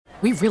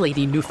We really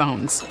need new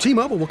phones.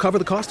 T-Mobile will cover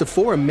the cost of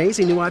 4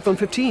 amazing new iPhone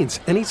 15s,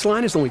 and each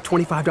line is only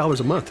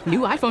 $25 a month. New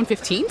iPhone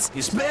 15s?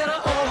 It's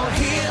better over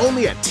here.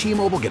 Only at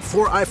T-Mobile, get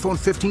 4 iPhone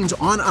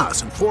 15s on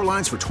us and 4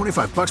 lines for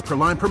 $25 per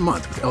line per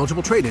month with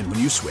eligible trade-in when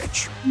you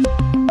switch.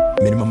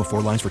 Minimum of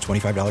 4 lines for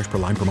 $25 per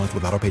line per month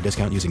with autopay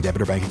discount using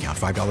debit or bank account.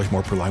 $5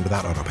 more per line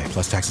without autopay,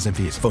 plus taxes and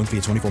fees. Phone fee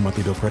at 24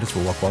 monthly bill credits for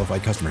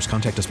well-qualified customers.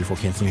 Contact us before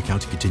canceling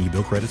account to continue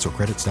bill credits or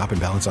credit stop and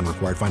balance on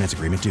required finance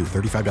agreement due.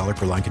 $35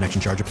 per line connection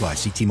charge applies.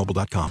 See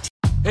T-Mobile.com.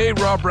 Hey,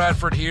 Rob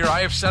Bradford here. I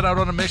have set out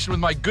on a mission with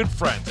my good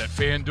friends at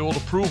FanDuel to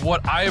prove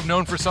what I have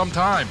known for some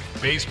time.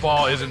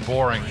 Baseball isn't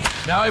boring.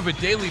 Now I have a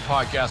daily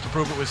podcast to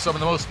prove it with some of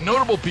the most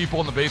notable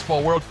people in the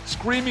baseball world,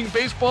 screaming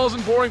baseball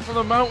isn't boring from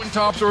the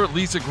mountaintops, or at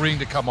least agreeing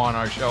to come on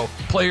our show.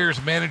 Players,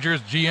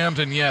 managers, GMs,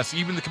 and yes,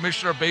 even the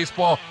commissioner of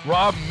baseball,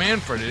 Rob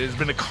Manfred. It has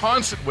been a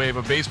constant wave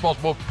of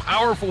baseball's most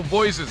powerful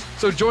voices.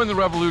 So join the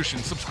revolution.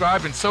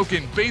 Subscribe and soak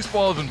in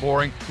Baseball Isn't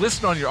Boring.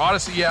 Listen on your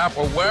Odyssey app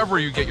or wherever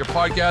you get your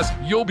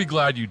podcast. You'll be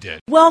glad you did.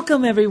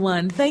 Welcome,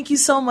 everyone. Thank you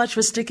so much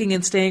for sticking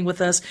and staying with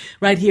us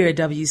right here at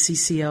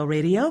WCCL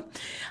Radio.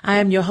 I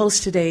am your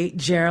host today,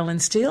 Geraldine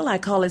Steele. I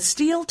call it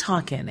Steele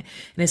Talking, and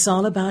it's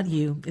all about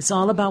you. It's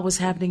all about what's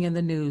happening in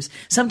the news.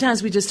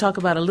 Sometimes we just talk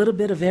about a little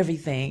bit of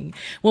everything.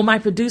 Well, my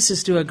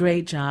producers do a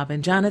great job,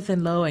 and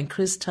Jonathan Lowe and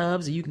Chris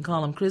Tubbs, you can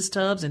call them Chris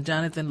Tubbs and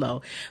Jonathan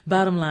Lowe.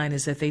 Bottom line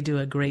is that they do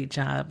a great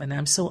job, and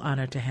I'm so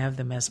honored to have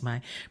them as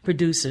my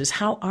producers.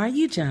 How are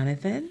you,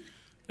 Jonathan?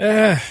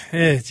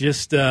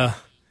 Just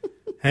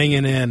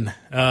hanging in,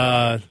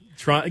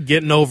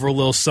 getting over a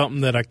little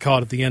something that I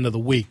caught at the end of the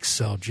week.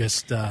 So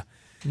just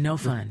no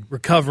fun.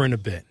 Recovering a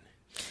bit.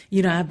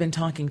 You know, I've been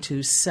talking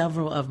to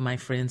several of my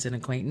friends and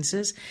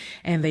acquaintances,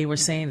 and they were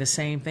saying the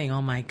same thing.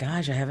 Oh my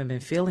gosh, I haven't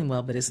been feeling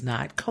well, but it's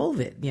not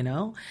COVID. You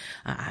know,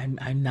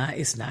 I'm not.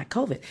 It's not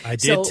COVID. I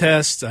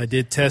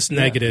did test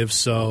negative.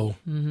 So,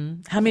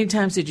 How many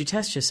times did you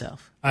test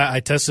yourself?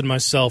 I tested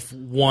myself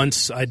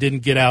once. I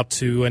didn't get out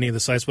to any of the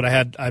sites, but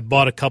I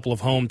bought a couple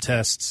of home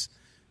tests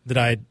that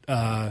I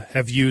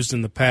have used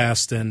in the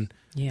past, and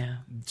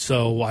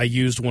so I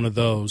used one of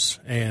those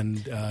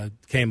and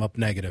came up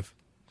negative.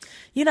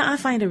 You know, I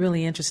find it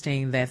really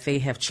interesting that they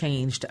have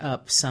changed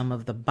up some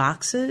of the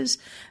boxes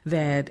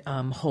that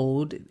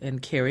hold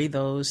and carry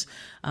those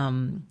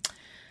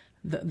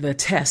the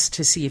test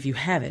to see if you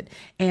have it.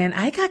 And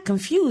I got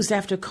confused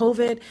after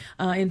COVID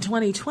in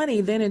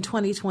 2020. Then in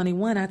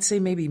 2021, I'd say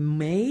maybe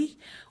May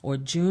or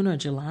June or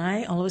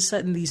July, all of a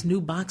sudden these new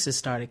boxes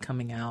started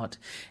coming out.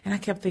 And I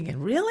kept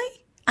thinking, really?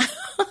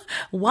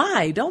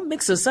 Why? Don't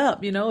mix us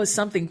up. You know, has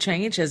something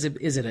changed? Is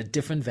it a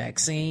different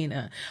vaccine?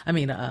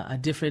 A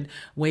different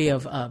way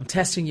of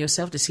testing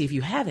yourself to see if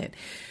you have it.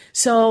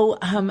 So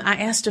I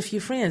asked a few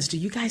friends, do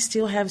you guys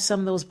still have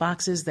some of those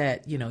boxes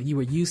that, you know, you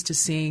were used to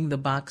seeing the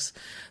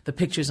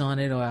pictures on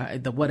it or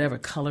the whatever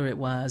color it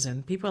was?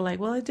 And people are like,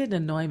 well, it didn't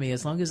annoy me.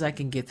 As long as I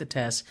can get the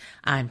test,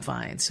 I'm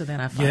fine. So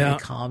then I finally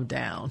calmed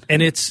down.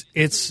 And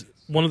it's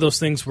one of those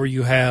things where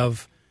you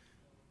have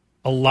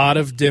a lot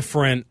of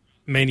different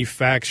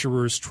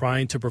manufacturers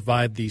trying to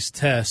provide these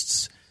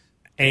tests,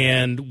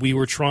 and we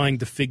were trying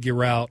to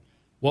figure out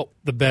what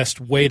the best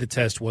way to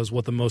test was,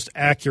 what the most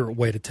accurate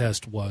way to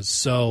test was.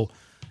 So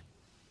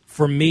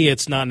for me,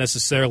 it's not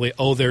necessarily,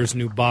 there's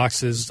new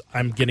boxes,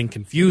 I'm getting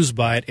confused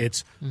by it.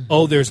 It's,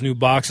 there's new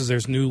boxes,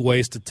 there's new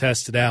ways to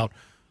test it out.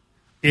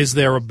 Is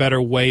there a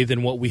better way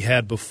than what we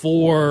had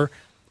before?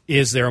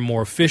 Is there a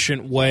more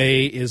efficient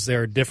way? Is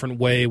there a different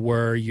way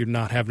where you're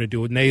not having to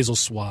do a nasal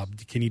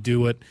swab? Can you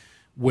do it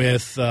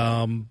with,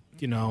 I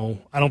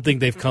don't think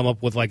they've come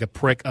up with like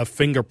a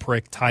finger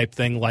prick type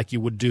thing like you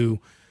would do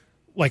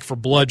like for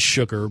blood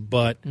sugar,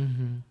 but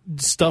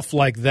stuff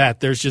like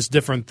that. There's just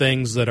different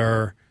things that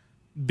are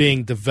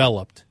being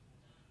developed.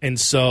 And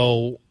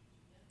so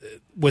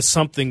with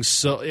something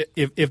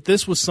if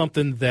this was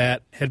something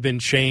that had been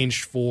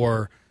changed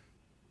for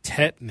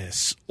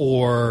tetanus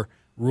or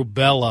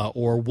rubella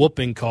or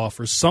whooping cough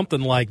or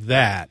something like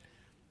that,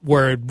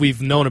 where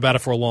we've known about it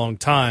for a long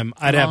time,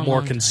 I'd have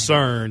more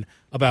concern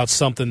about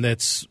something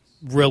that's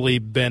really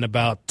been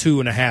about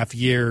 2.5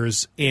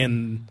 years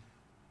in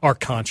our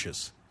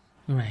conscious.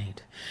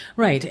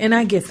 Right. And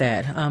I get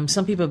that.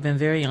 Some people have been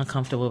very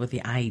uncomfortable with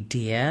the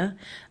idea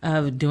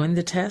of doing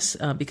the test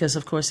because,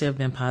 of course, there have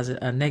been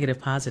negative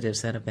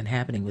positives that have been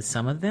happening with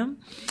some of them.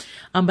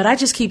 But I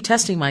just keep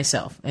testing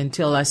myself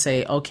until I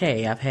say,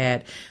 okay, I've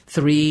had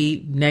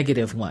 3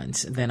 negative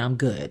ones, then I'm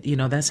good. You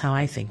know, that's how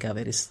I think of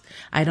it.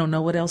 I don't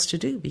know what else to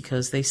do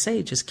because they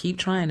say just keep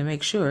trying to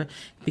make sure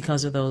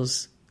because of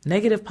those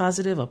negative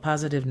positive or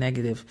positive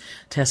negative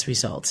test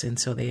results. And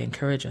so they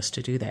encourage us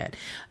to do that.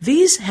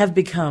 These have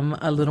become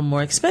a little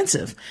more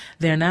expensive.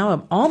 They're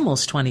now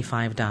almost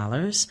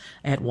 $25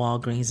 at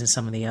Walgreens and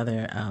some of the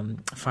other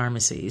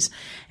pharmacies.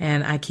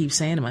 And I keep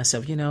saying to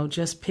myself,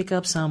 just pick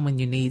up some when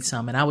you need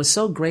some. And I was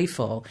so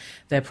grateful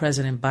that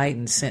President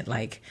Biden sent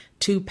like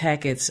 2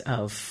 packets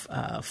of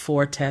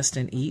 4 tests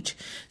in each.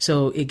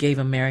 So it gave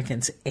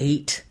Americans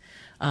 8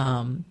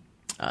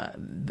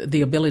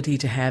 the ability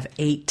to have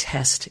 8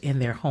 tests in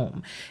their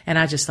home. And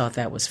I just thought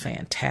that was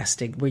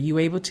fantastic. Were you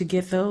able to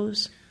get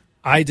those?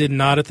 I did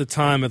not at the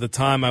time. At the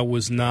time, I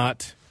was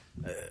not.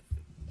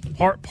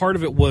 Part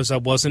of it was I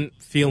wasn't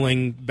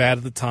feeling bad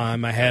at the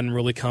time. I hadn't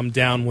really come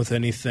down with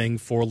anything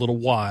for a little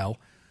while.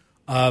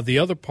 The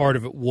other part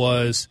of it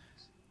was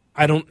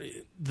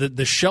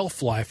the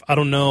shelf life. I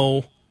don't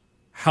know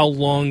how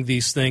long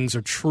these things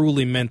are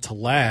truly meant to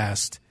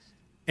last.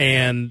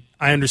 And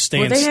I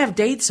understand. Well, they have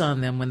dates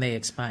on them when they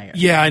expire.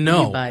 Yeah, I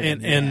know.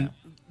 And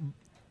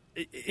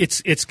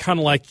it's kind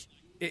of like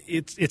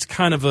it's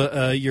kind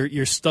of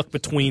you're stuck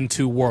between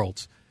two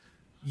worlds.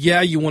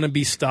 Yeah, you want to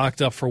be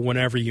stocked up for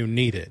whenever you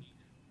need it.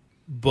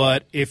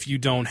 But if you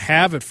don't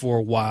have it for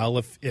a while,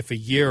 if a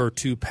year or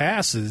two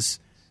passes,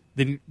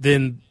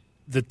 then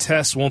the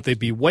tests, won't they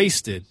be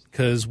wasted?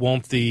 Because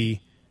won't the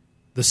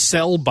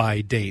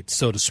sell-by date,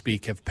 so to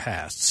speak, have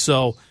passed?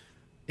 So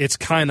it's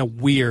kind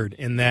of weird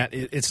in that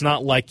it's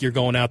not like you're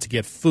going out to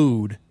get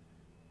food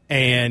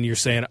and you're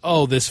saying,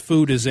 oh, this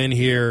food is in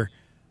here,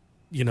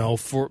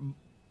 for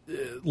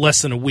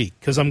less than a week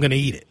because I'm going to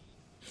eat it.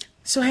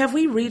 So have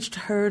we reached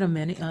herd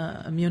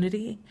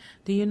immunity?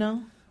 Do you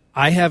know?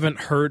 I haven't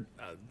heard,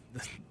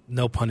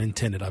 no pun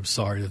intended, I'm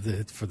sorry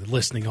for the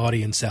listening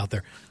audience out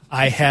there.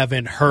 I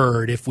haven't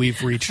heard if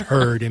we've reached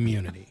herd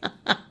immunity.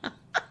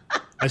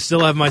 I still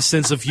have my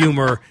sense of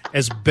humor,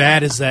 as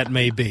bad as that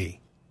may be.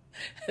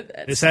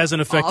 This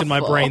hasn't affected my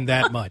brain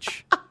that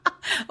much.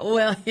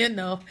 Well,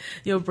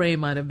 your brain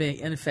might have been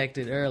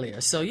infected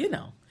earlier. So,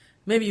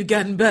 maybe you've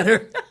gotten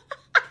better.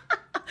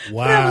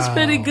 Wow. That was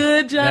pretty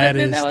good,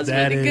 Jonathan. That was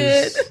pretty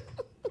good.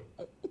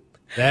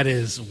 That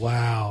is,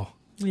 wow.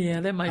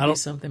 Yeah, that might be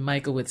something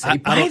Michael would say.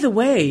 By the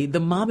way,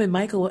 the Mom and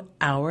Michael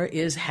Hour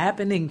is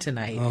happening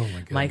tonight. Oh, my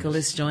goodness. Michael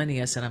is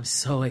joining us, and I'm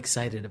so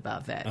excited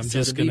about that. I'm so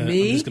just it'll gonna, be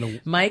me, I'm just gonna,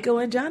 Michael,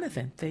 and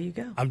Jonathan. There you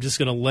go. I'm just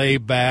going to lay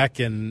back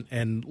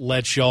and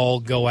let y'all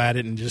go at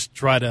it and just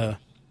try to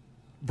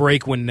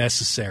break when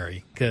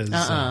necessary.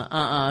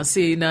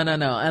 See,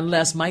 no.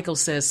 Unless Michael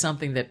says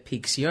something that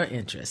piques your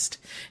interest,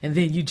 and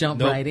then you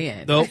jump right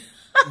in. Nope.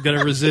 I'm going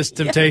to resist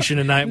temptation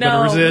tonight. I'm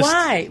going to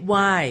resist.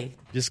 Why?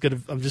 I'm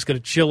just going to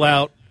chill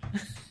out,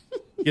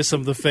 get some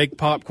of the fake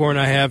popcorn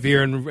I have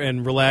here,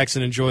 and relax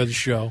and enjoy the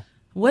show.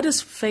 What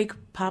does fake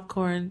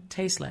popcorn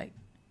taste like?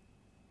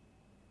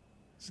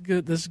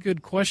 That's a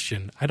good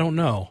question. I don't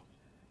know.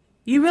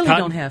 You really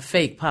don't have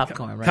fake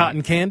popcorn, right?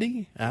 Cotton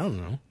candy? I don't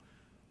know.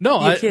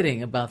 No, you're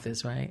kidding about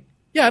this, right?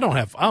 Yeah, I don't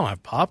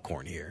have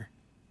popcorn here.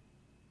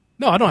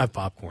 No, I don't have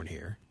popcorn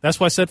here. That's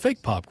why I said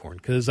fake popcorn,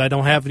 because I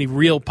don't have any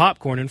real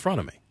popcorn in front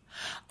of me.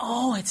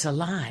 Oh, it's a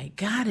lie.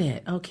 Got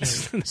it. Okay.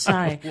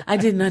 Sorry. I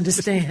didn't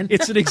understand.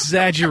 It's an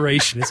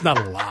exaggeration. It's not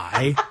a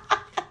lie.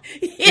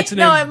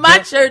 At my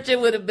church it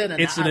would have been a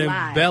lie. It's an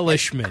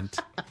embellishment.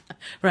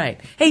 Right.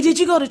 Hey, did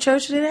you go to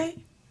church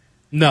today?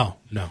 No.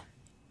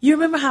 You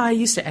remember how I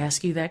used to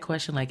ask you that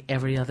question like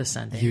every other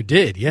Sunday? You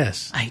did,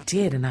 yes. I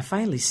did, and I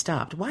finally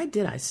stopped. Why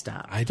did I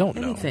stop? I don't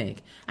know.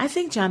 I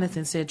think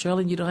Jonathan said,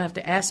 Charlene, you don't have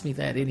to ask me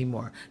that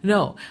anymore.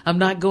 No, I'm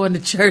not going to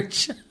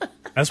church.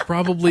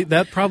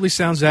 That probably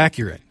sounds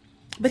accurate.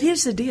 But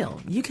here's the deal.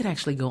 You can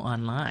actually go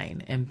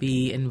online and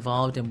be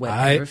involved in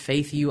whatever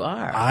faith you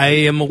are. I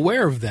am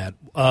aware of that.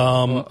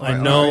 I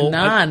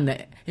know.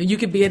 You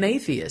could be an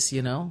atheist, I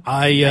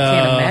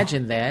can't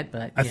imagine that,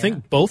 but I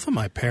think both of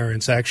my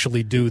parents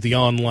actually do the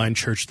online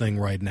church thing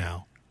right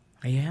now.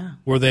 Yeah.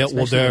 Where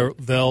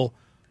they'll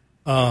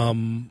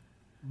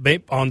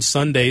on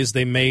Sundays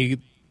they may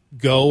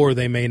go or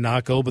they may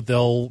not go, but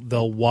they'll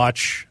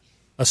watch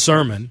a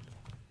sermon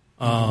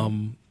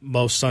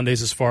most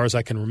Sundays as far as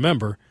I can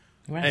remember.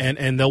 Right.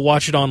 And they'll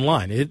watch it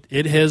online.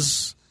 It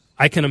has,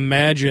 I can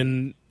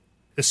imagine,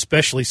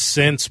 especially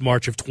since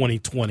March of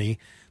 2020,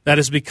 that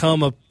has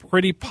become a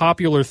pretty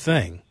popular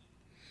thing.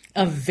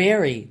 A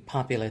very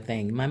popular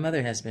thing. My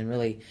mother has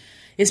been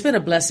it's been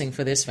a blessing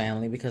for this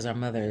family because our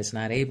mother is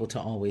not able to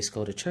always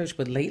go to church,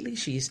 but lately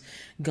she's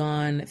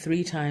gone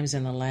 3 times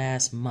in the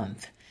last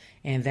month.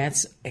 And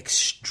that's 2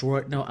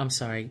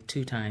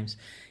 times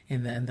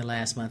in the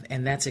last month.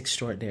 And that's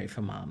extraordinary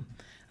for Mom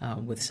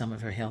with some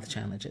of her health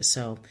challenges.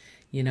 So,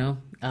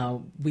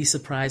 we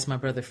surprised my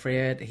brother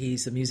Fred.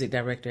 He's the music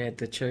director at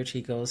the church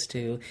he goes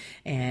to.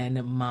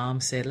 And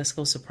Mom said, let's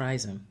go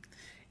surprise him.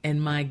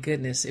 And my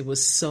goodness, it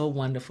was so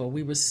wonderful.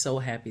 We were so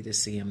happy to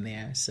see him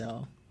there.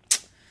 So,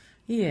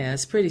 yeah,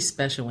 it's pretty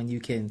special when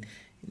you can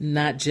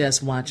not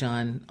just watch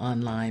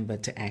online,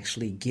 but to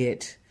actually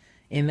get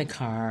in the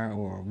car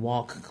or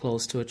walk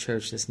close to a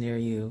church that's near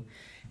you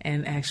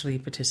and actually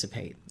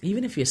participate.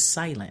 Even if you're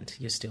silent,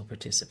 you're still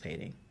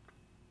participating.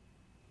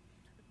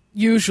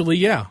 Usually,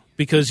 yeah,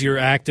 because you're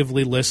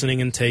actively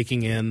listening and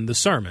taking in the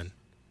sermon.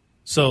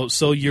 So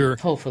you're...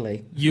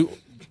 Hopefully.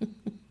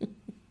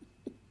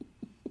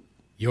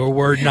 Your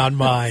word, not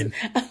mine.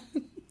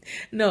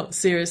 No,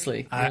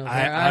 seriously.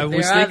 I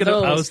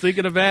was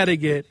thinking of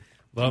adding it,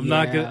 but I'm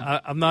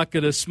not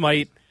gonna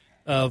smite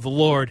the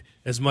Lord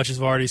as much as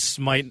I've already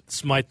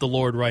smite the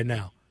Lord right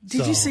now.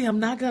 Did you say I'm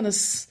not gonna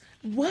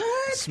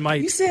What?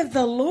 Smite. You said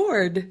the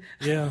Lord.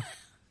 Yeah.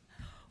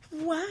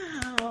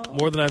 Wow.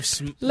 More than I've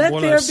Let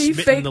more there than I've be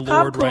smitten fake the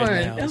Lord popcorn.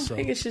 right now. I So.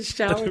 think it should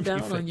shower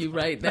down on you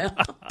right now.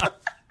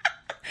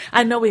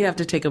 I know we have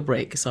to take a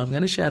break, so I'm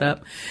going to shut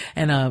up,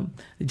 and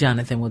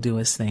Jonathan will do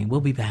his thing.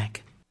 We'll be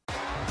back.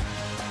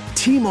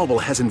 T-Mobile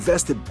has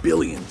invested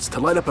billions to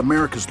light up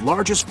America's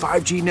largest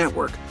 5G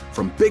network,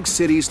 from big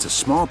cities to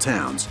small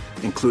towns,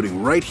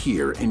 including right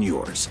here in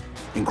yours.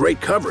 And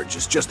great coverage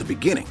is just the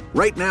beginning.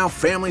 Right now,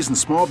 families and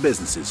small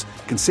businesses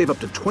can save up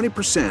to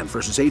 20%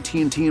 versus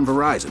AT&T and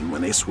Verizon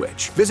when they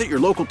switch. Visit your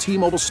local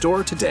T-Mobile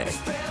store today.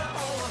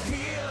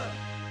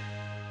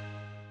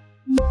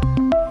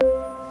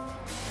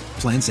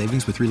 Plan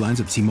savings with 3 lines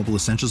of T-Mobile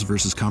Essentials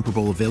versus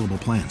comparable available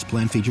plans.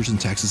 Plan features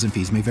and taxes and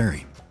fees may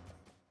vary.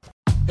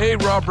 Hey,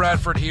 Rob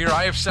Bradford here.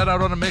 I have set out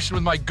on a mission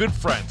with my good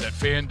friends at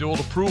FanDuel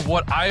to prove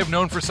what I have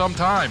known for some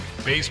time.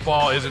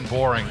 Baseball isn't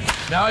boring.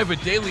 Now I have a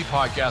daily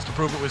podcast to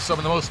prove it with some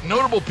of the most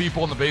notable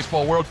people in the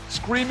baseball world,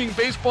 screaming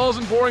baseball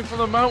isn't boring from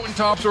the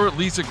mountaintops, or at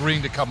least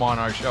agreeing to come on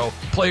our show.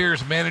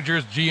 Players,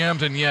 managers,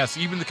 GMs, and yes,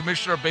 even the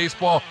commissioner of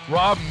baseball,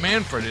 Rob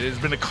Manfred. It has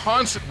been a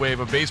constant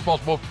wave of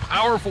baseball's most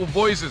powerful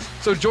voices.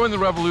 So join the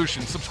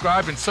revolution.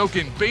 Subscribe and soak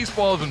in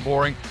Baseball Isn't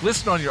Boring.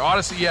 Listen on your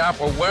Odyssey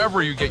app or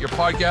wherever you get your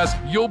podcasts.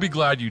 You'll be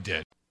glad you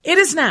did. It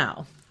is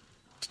now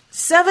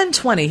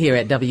 7:20 here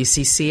at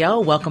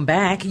WCCO. Welcome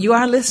back. You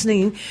are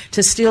listening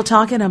to Steele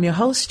Talking. I'm your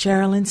host,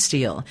 Geraldine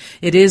Steele.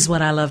 It is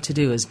what I love to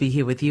do, is be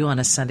here with you on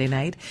a Sunday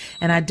night.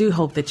 And I do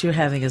hope that you're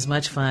having as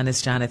much fun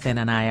as Jonathan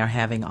and I are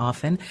having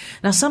often.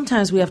 Now,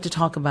 sometimes we have to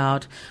talk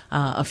about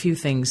a few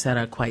things that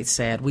are quite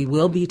sad. We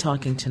will be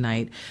talking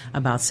tonight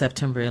about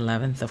September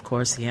 11th. Of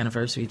course, the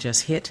anniversary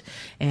just hit.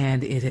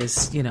 And it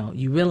is,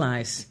 you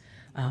realize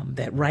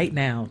that right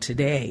now,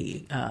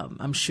 today,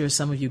 I'm sure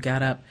some of you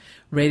got up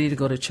ready to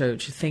go to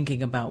church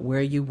thinking about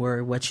where you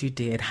were, what you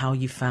did, how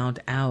you found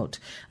out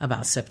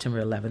about September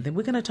 11th. And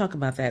we're going to talk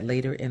about that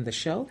later in the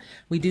show.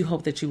 We do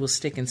hope that you will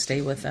stick and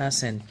stay with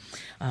us and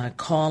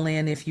call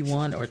in if you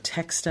want, or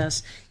text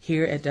us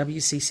here at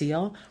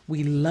WCCO.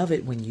 We love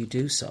it when you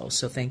do so.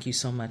 So thank you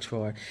so much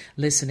for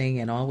listening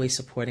and always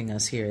supporting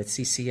us here at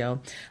CCO.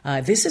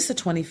 This is the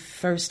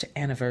 21st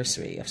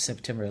anniversary of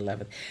September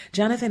 11th.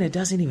 Jonathan, it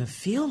doesn't even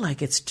feel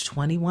like it's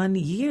 21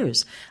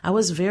 years. I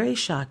was very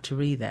shocked to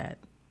read that.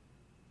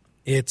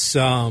 It's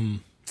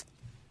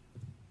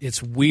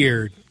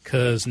weird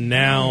because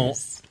now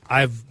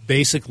I've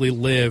basically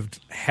lived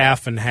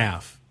half and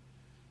half.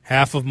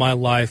 Half of my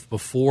life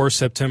before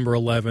September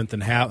 11th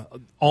and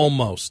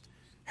almost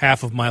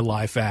half of my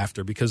life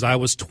after, because I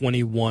was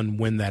 21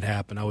 when that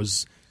happened. I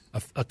was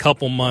a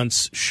couple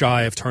months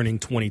shy of turning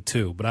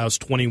 22, but I was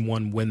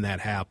 21 when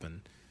that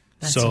happened.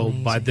 That's so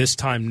amazing. By this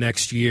time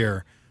next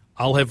year,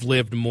 I'll have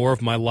lived more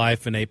of my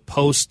life in a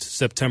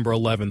post-September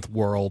 11th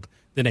world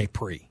than a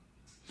pre.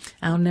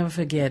 I'll never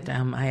forget,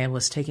 I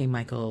was taking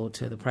Michael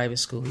to the private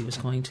school he was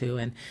going to,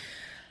 and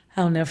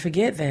I'll never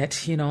forget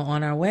that,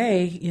 on our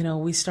way,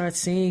 we start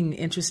seeing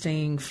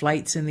interesting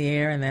flights in the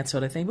air and that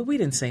sort of thing, but we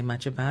didn't say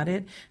much about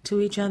it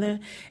to each other.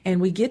 And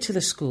we get to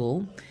the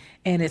school,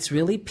 and it's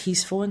really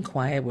peaceful and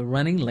quiet. We're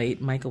running late.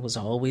 Michael was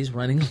always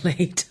running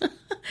late.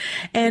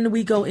 And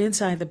we go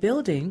inside the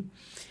building.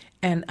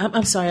 And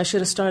I'm sorry, I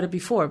should have started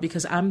before,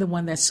 because I'm the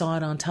one that saw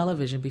it on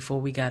television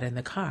before we got in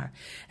the car.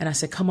 And I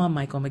said, come on,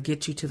 Michael, I'm going to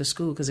get you to the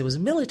school, because it was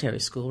a military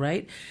school,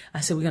 right?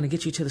 I said, we're going to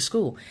get you to the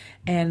school.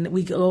 And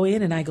we go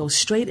in, and I go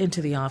straight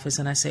into the office,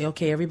 and I say,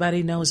 okay,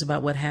 everybody knows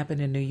about what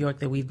happened in New York,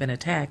 that we've been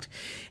attacked.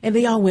 And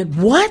they all went,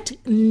 what?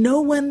 No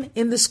one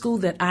in the school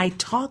that I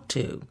talked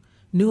to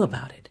knew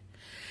about it.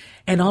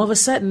 And all of a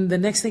sudden, the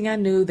next thing I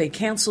knew, they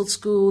canceled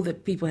school,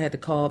 that people had to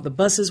call, the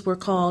buses were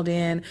called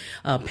in,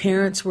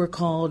 parents were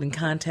called and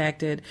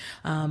contacted,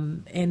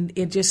 and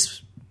it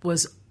just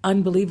was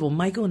unbelievable.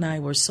 Michael and I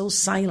were so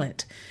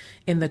silent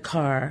in the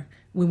car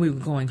when we were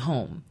going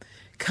home.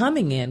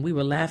 Coming in, we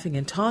were laughing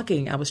and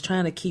talking. I was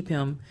trying to keep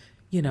him,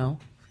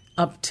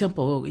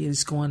 up-tempo.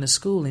 He's going to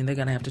school, and they're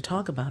going to have to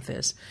talk about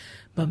this.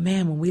 But,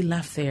 man, when we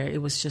left there,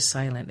 it was just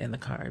silent in the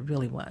car. It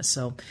really was.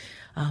 So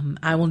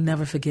I will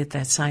never forget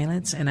that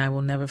silence, and I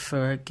will never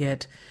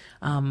forget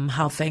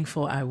how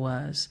thankful I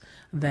was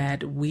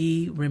that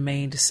we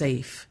remained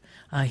safe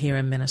here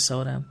in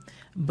Minnesota.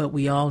 But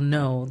we all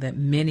know that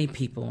many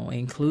people,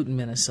 including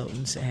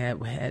Minnesotans,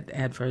 have had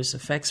adverse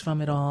effects from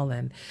it all,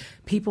 and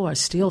people are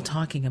still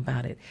talking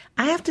about it.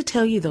 I have to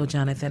tell you, though,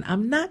 Jonathan,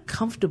 I'm not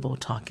comfortable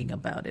talking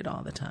about it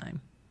all the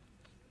time.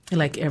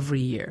 Like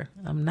every year.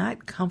 I'm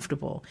not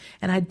comfortable,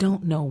 and I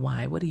don't know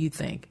why. What do you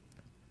think?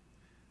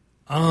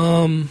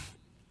 I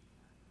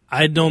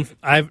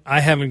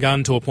haven't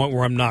gotten to a point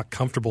where I'm not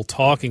comfortable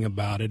talking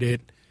about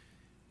it.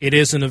 It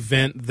is an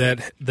event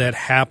that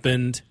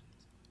happened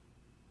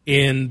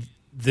in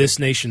this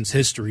nation's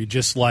history,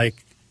 just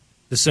like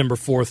December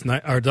 7th,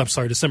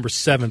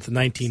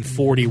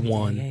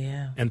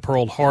 1941, and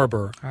Pearl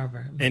Harbor.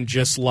 And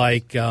just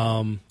like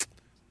you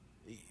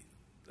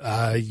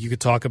could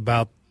talk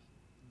about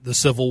the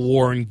Civil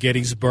War in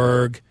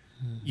Gettysburg.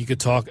 You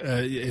could talk,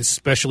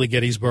 especially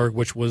Gettysburg,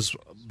 which was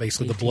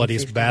basically the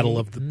bloodiest battle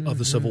of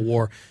the Civil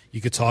War.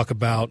 You could talk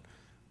about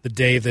the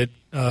day that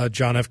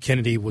John F.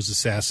 Kennedy was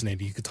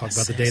assassinated. You could talk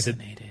about the day that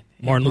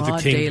Martin Luther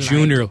King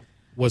Jr.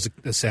 was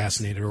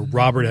assassinated, or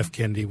Robert F.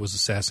 Kennedy was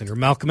assassinated, or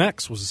Malcolm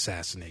X was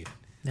assassinated.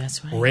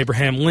 That's right. Or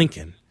Abraham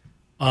Lincoln.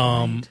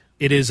 Right.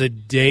 It is a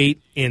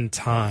date in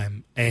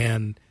time,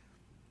 and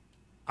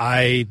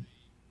I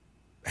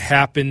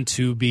happen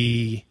to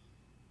be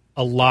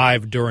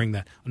alive during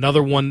that.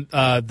 Another one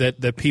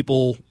that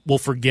people will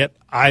forget,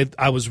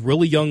 I was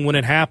really young when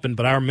it happened,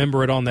 but I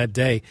remember it on that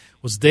day,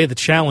 was the day the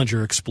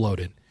Challenger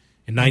exploded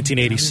in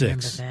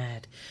 1986. I remember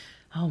that.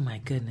 Oh, my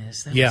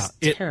goodness. That was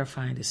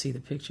terrifying to see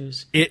the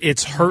pictures.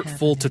 It's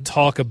hurtful to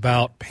talk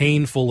about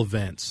painful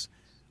events.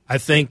 I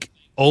think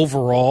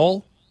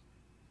overall,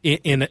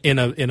 in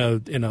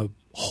a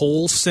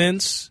whole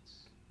sense,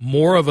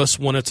 more of us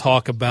want to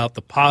talk about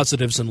the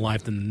positives in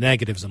life than the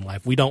negatives in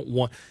life. We don't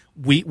want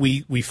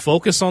we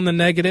focus on the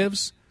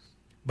negatives,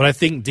 but I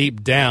think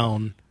deep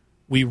down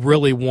we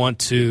really want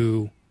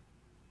to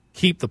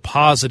keep the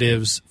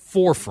positives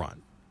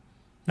forefront.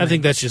 I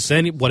think that's just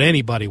what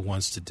anybody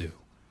wants to do.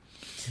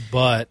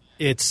 But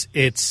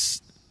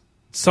it's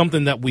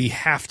something that we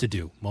have to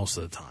do most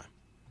of the time.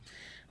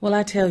 Well,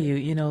 I tell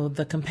you,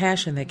 the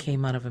compassion that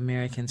came out of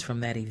Americans from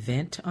that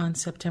event on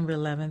September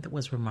 11th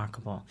was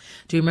remarkable.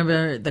 Do you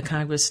remember the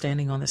Congress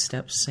standing on the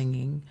steps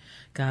singing,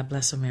 "God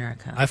Bless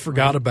America"? I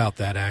forgot about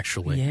that,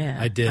 actually. Yeah.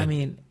 I did. I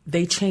mean,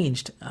 they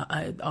changed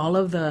all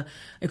of the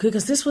 –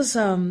 because this was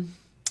I'm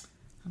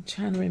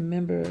trying to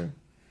remember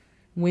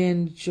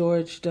when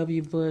George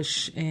W.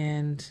 Bush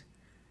and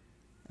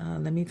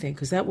let me think,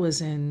 because that was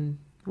in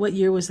 – what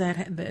year was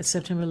that?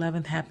 September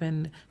 11th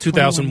happened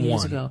 2001.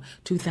 Years ago.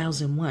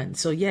 2001.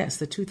 So, yes,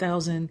 the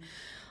 2000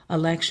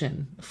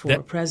 election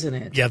for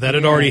president. Yeah, that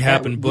had already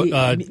happened. But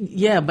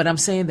but I'm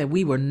saying that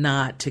we were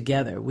not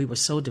together. We were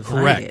so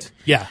divided. Correct.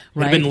 Yeah.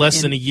 Right? It had been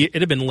less than a year.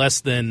 It had been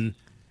less than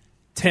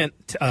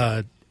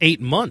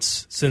 8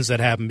 months since that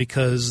happened,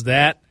 because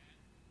that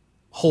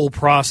whole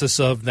process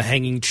of the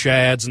hanging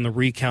chads and the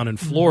recount in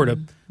Florida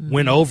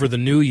went over the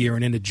new year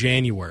and into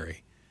January.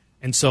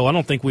 And so I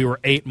don't think we were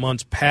 8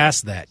 months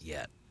past that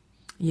yet.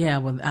 Yeah,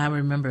 well, I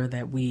remember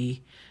that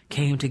we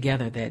came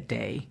together that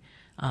day,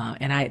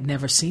 and I had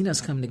never seen us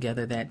come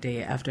together that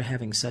day after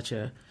having such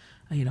a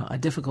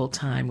difficult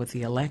time with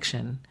the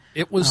election.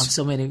 It was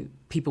so many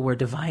people were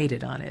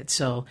divided on it.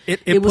 So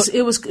it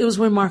was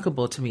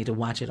remarkable to me to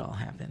watch it all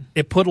happen.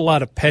 It put a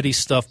lot of petty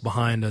stuff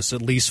behind us,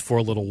 at least for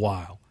a little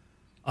while.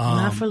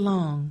 Not for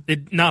long.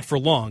 Not for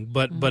long,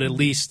 but at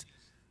least.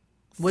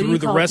 Through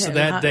the rest of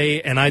that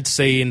day, and I'd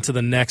say into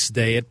the next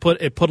day, it put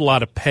a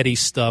lot of petty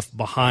stuff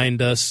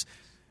behind us,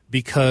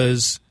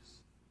 because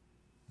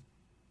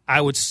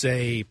I would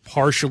say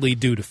partially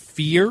due to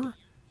fear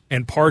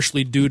and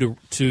partially due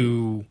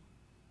to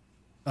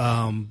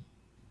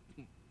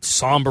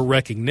somber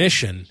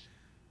recognition,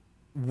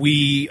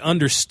 we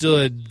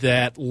understood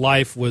that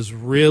life was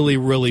really,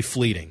 really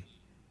fleeting,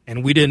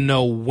 and we didn't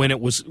know when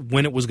it was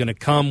going to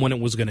come, when it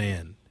was going to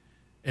end.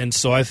 And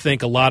so I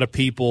think a lot of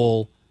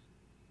people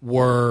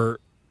were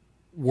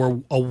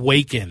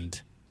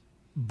awakened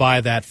by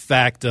that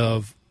fact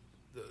of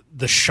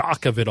the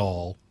shock of it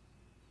all,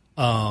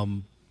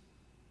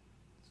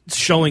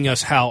 showing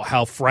us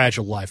how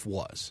fragile life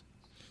was.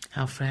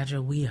 How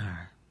fragile we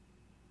are.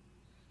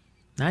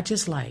 Not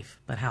just life,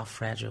 but how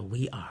fragile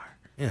we are.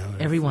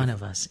 Every one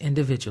of us,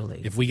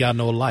 individually. If we got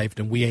no life,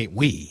 then we ain't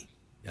we.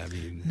 I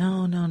mean,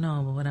 No.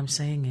 But what I'm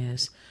saying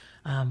is,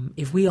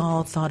 if we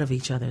all thought of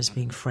each other as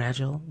being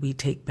fragile, we'd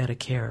take better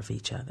care of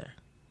each other.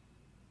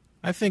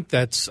 I think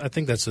that's a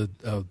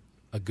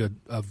good,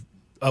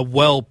 a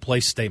well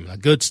placed statement, a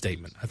good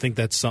statement. I think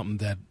that's something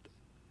that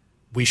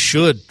we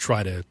should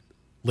try to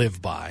live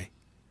by.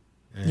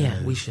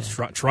 Yeah, we should.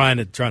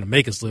 Trying to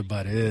make us live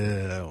by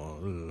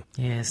it.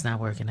 Yeah, it's not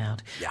working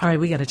out. Yeah. All right,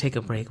 we got to take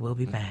a break. We'll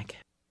be back.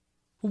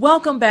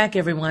 Welcome back,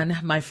 everyone.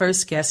 My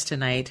first guest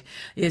tonight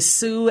is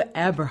Sue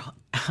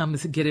I'm going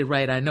to get it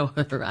right. I know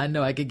her. I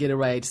know I could get it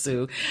right,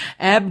 Sue.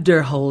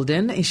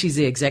 Abderholden, and she's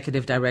the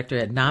executive director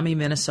at NAMI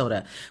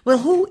Minnesota. Well,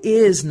 who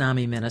is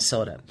NAMI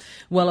Minnesota?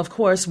 Well, of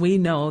course, we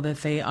know that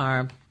they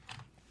are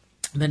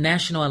the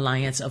National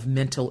Alliance of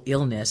Mental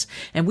Illness.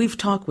 And we've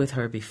talked with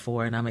her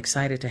before, and I'm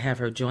excited to have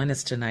her join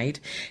us tonight.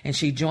 And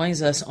she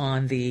joins us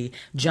on the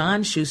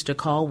John Schuster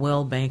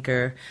Caldwell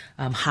Banker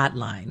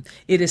hotline.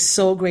 It is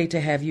so great to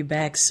have you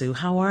back, Sue.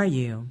 How are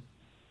you?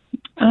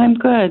 I'm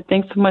good.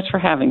 Thanks so much for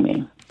having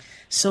me.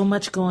 So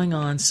much going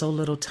on, so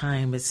little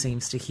time, it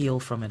seems, to heal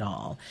from it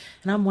all.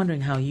 And I'm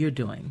wondering how you're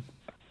doing.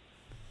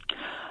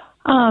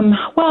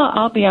 Well,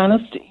 I'll be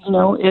honest,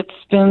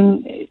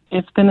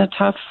 it's been a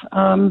tough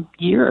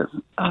year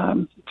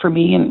for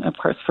me, and of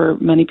course for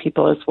many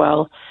people as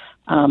well.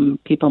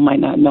 People might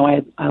not know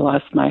I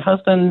lost my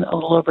husband a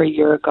little over a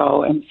year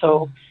ago, and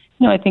so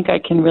I think I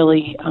can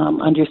really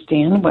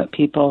understand what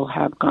people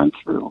have gone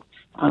through,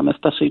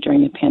 especially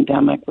during the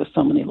pandemic with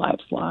so many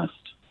lives lost.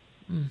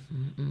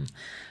 Mm-hmm.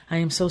 I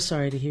am so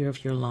sorry to hear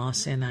of your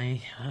loss, and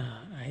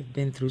I've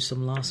been through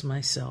some loss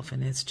myself,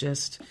 and it's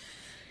just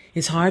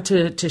It's hard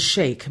to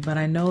shake, but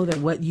I know that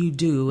what you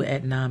do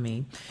at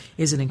NAMI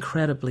is an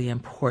incredibly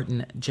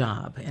important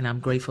job, and I'm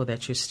grateful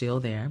that you're still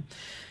there.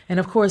 And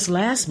of course,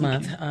 last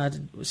month,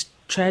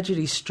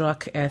 tragedy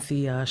struck at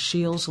the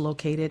Shields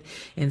located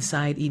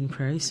inside Eden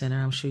Prairie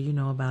Center. I'm sure you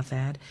know about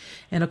that.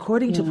 And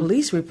according to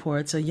police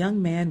reports, a young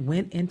man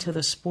went into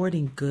the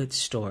sporting goods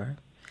store,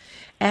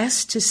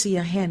 asked to see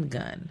a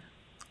handgun,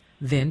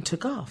 then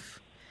took off.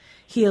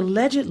 He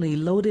allegedly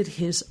loaded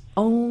his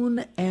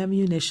own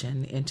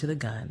ammunition into the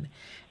gun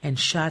and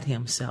shot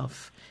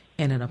himself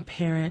in an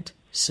apparent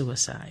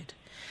suicide.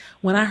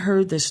 When I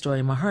heard this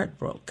story, my heart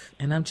broke.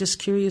 And I'm just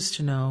curious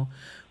to know,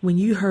 when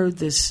you heard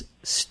this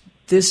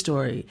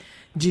story,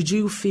 did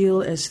you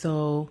feel as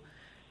though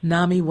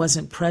NAMI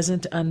wasn't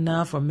present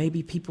enough, or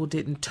maybe people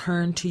didn't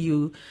turn to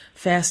you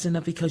fast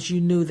enough because you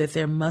knew that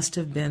there must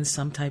have been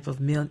some type of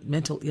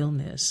mental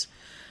illness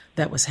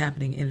that was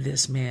happening in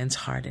this man's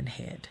heart and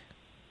head?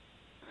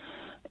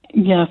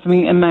 Yes, I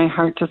mean, and my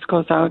heart just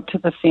goes out to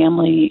the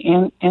family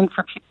and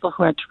for people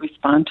who had to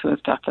respond to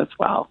his death as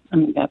well. I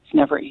mean, that's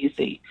never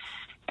easy.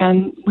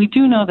 And we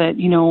do know that,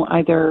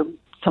 either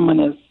someone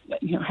has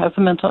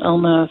a mental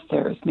illness,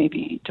 there's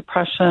maybe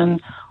depression,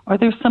 or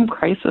there's some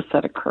crisis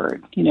that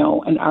occurred,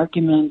 an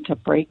argument, a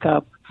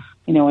breakup,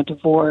 a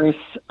divorce.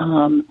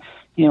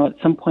 At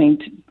some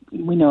point,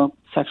 we know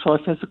sexual or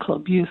physical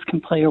abuse can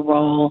play a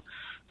role.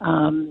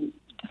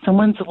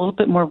 Someone's a little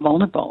bit more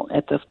vulnerable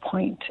at this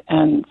point.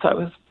 And so I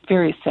was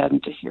very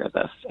saddened to hear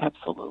this,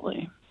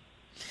 absolutely.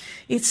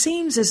 It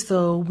seems as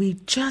though we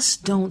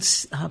just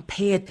don't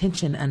pay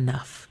attention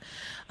enough.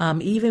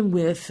 Even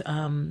with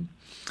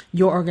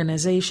your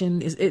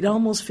organization, it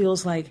almost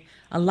feels like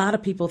a lot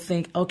of people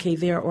think, okay,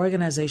 there are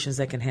organizations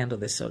that can handle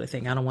this sort of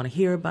thing. I don't want to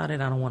hear about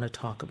it. I don't want to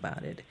talk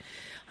about it.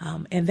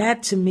 And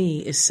that, to me,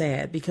 is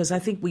sad, because I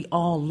think we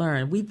all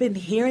learn. We've been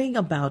hearing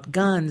about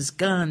guns,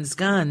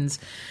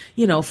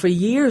 for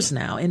years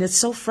now. And it's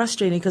so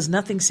frustrating because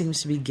nothing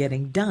seems to be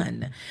getting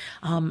done.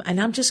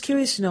 And I'm just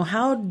curious to know,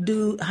 how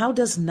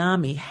does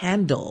NAMI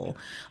handle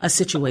a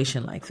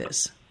situation like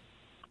this?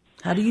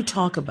 How do you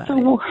talk about it?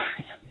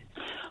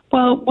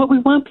 Well, what we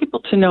want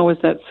people to know is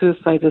that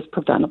suicide is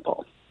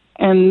preventable.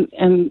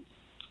 And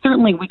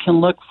certainly we can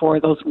look for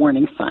those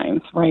warning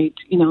signs, right?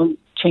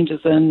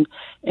 Changes in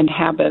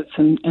habits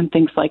and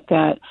things like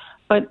that.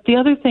 But the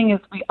other thing is,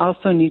 we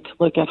also need to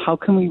look at how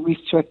can we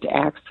restrict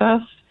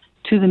access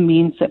to the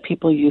means that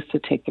people use to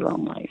take their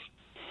own life.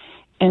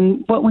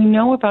 And what we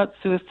know about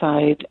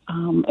suicide,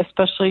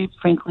 especially,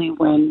 frankly,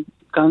 when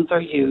guns are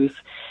used,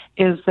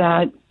 is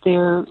that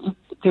there's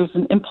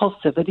an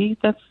impulsivity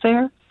that's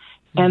there,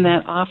 and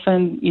that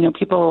often,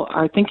 people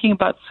are thinking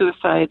about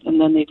suicide and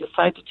then they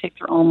decide to take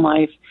their own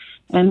life.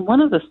 And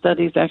one of the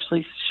studies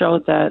actually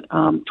showed that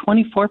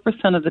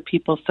 24% of the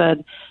people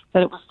said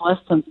that it was less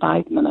than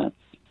 5 minutes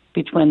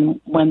between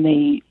when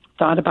they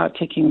thought about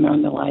taking their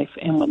own life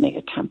and when they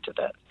attempted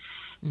it.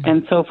 Mm-hmm.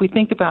 And so if we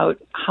think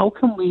about how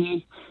can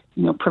we,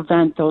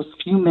 prevent those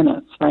few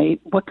minutes,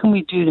 right? What can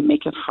we do to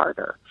make it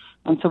harder?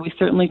 And so we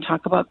certainly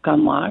talk about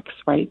gun locks,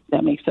 right?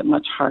 That makes it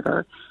much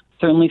harder.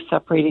 Certainly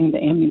separating the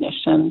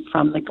ammunition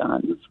from the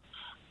guns.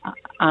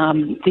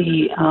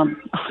 Sorry,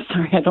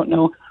 I don't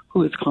know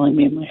who is calling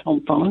me on my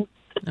home phone,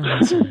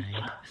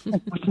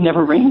 which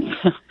never rings.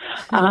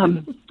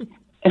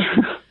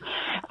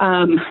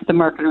 The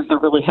marketers are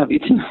really heavy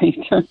tonight.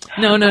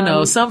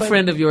 No. Some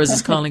friend of yours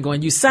is calling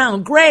going, "You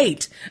sound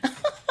great."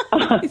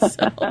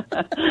 So,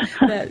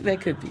 that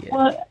could be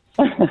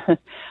it.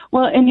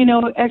 Well, and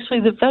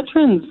actually the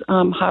Veterans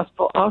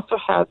Hospital also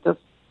had this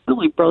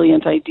really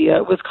brilliant idea.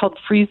 It was called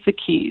Freeze the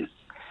Keys.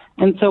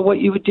 And so what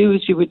you would do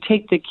is you would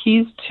take the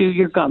keys to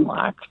your gun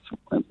locks,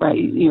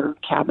 right, your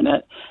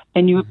cabinet,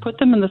 and you would put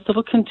them in this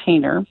little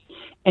container,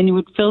 and you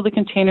would fill the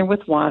container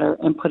with water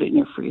and put it in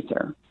your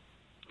freezer.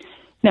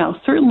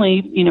 Now,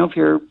 certainly, if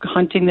you're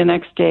hunting the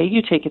next day,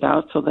 you take it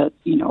out so that,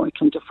 it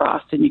can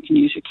defrost and you can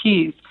use your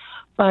keys.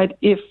 But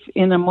if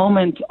in a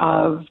moment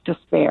of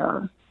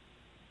despair,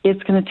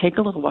 it's going to take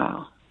a little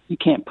while. You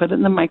can't put it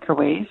in the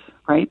microwave,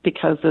 right,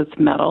 because it's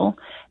metal,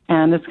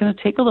 and it's going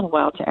to take a little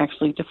while to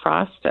actually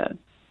defrost it.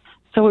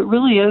 So it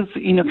really is,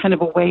 kind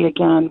of a way,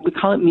 again, we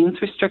call it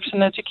means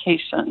restriction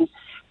education.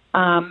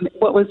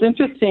 What was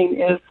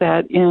interesting is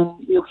that in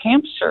New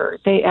Hampshire,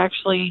 they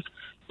actually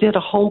did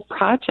a whole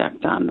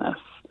project on this,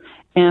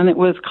 and it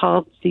was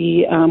called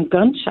the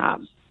Gun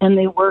Shop. And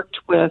they worked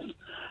with,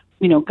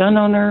 gun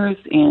owners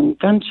and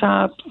gun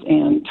shops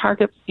and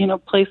Target,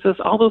 places,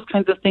 all those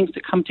kinds of things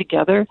to come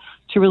together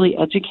to really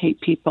educate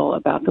people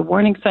about the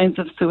warning signs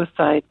of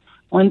suicide,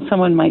 when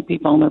someone might be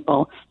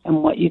vulnerable,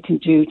 and what you can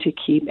do to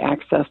keep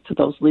access to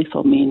those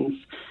lethal means,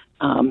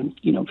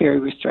 very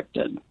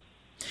restricted.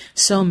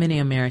 So many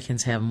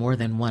Americans have more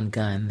than one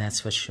gun, that's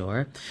for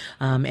sure.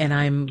 And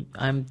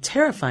I'm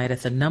terrified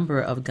at the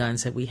number of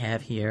guns that we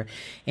have here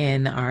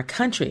in our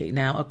country.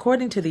 Now,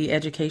 according to the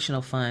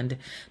Educational Fund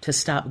to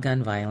Stop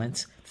Gun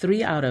Violence,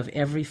 3 out of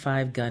every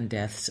 5 gun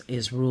deaths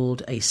is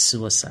ruled a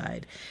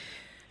suicide.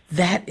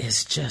 That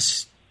is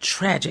just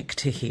tragic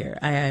to hear.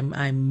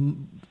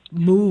 I'm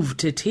moved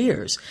to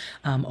tears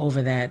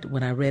over that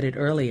when I read it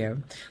earlier.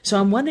 So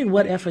I'm wondering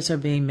what efforts are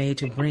being made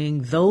to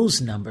bring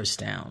those numbers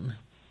down.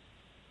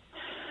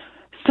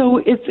 So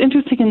it's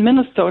interesting. In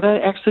Minnesota,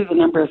 actually the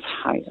number is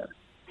higher.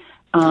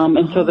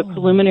 So the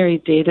preliminary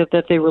data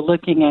that they were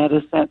looking at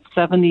is that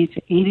 70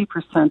 to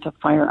 80% of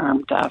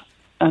firearm deaths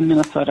in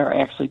Minnesota are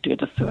actually due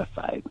to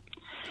suicide.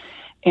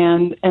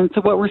 And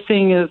so what we're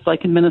seeing is,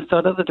 like in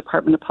Minnesota, the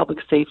Department of Public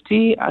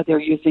Safety, they're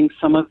using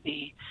some of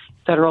the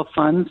federal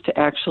funds to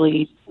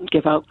actually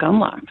give out gun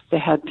locks. They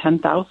had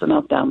 10,000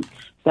 of them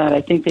that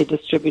I think they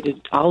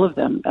distributed all of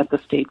them at the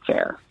state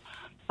fair.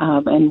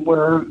 And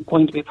we're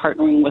going to be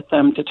partnering with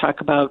them to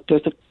talk about,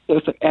 there's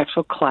an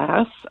actual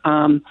class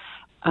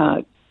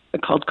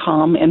called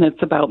CALM, and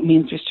it's about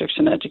means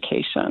restriction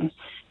education.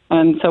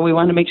 And so we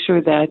want to make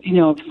sure that,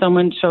 if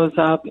someone shows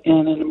up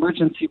in an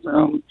emergency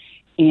room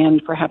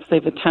and perhaps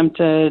they've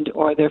attempted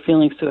or they're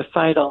feeling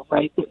suicidal,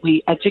 right, that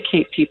we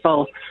educate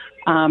people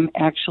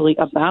actually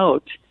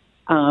about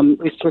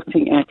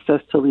restricting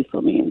access to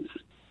lethal means.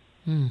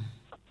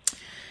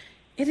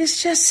 It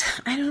is just,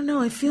 I don't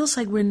know, it feels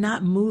like we're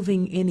not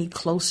moving any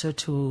closer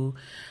to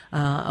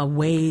a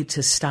way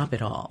to stop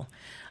it all.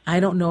 I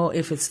don't know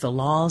if it's the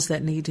laws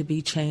that need to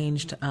be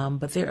changed,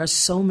 but there are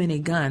so many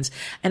guns.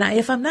 And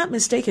if I'm not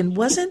mistaken,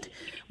 wasn't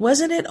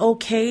it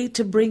okay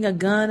to bring a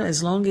gun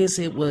as long as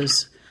it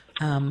was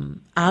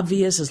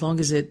obvious, as long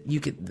as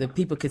the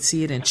people could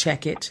see it and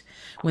check it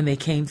when they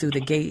came through the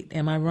gate?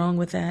 Am I wrong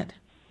with that?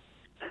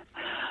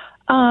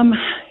 I'm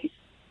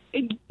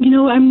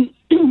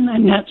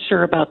not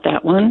sure about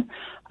that one,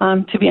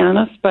 to be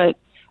honest, but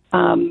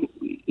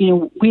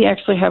we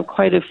actually have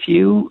quite a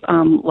few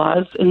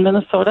laws in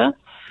Minnesota,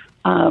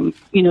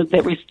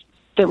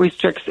 that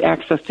restricts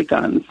access to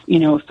guns.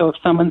 So if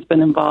someone's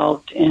been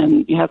involved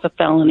in, has a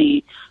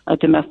felony, a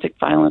domestic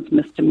violence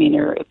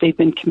misdemeanor, if they've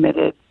been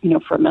committed,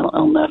 for a mental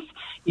illness,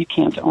 you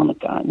can't own a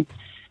gun.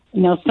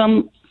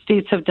 Some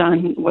states have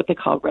done what they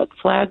call red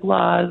flag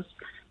laws.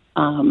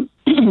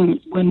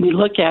 When we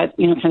look at,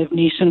 kind of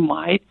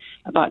nationwide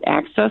about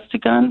access to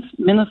guns,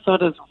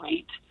 Minnesota's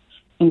rate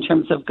in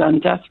terms of gun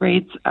death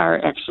rates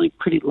are actually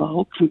pretty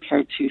low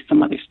compared to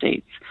some other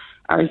states.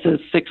 Ours is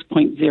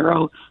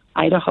 6.0.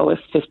 Idaho is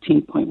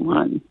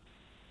 15.1.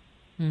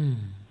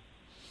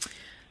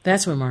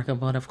 That's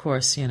remarkable. And of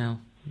course,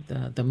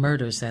 the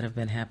murders that have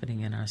been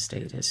happening in our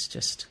state has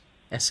just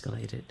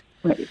escalated.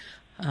 Right.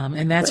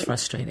 And that's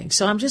frustrating.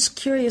 So I'm just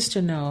curious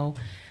to know,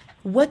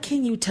 what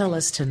can you tell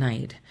us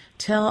tonight?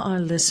 Tell our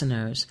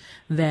listeners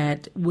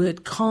that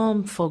would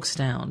calm folks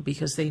down,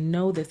 because they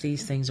know that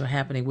these things are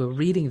happening. We're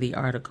reading the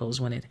articles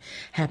when it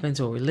happens,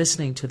 or we're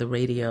listening to the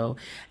radio.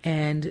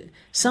 And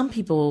some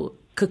people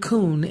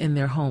cocoon in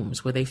their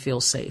homes where they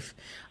feel safe.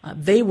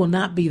 They will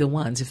not be the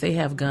ones, if they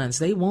have guns,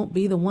 they won't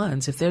be the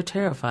ones. If they're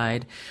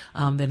terrified,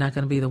 they're not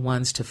going to be the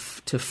ones to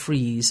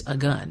freeze a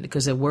gun,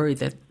 because they're worried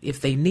that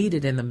if they need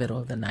it in the middle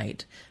of the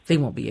night, they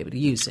won't be able to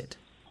use it.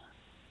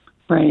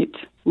 Right.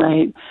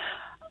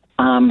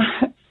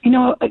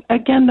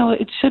 Again, though,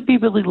 it should be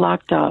really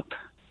locked up.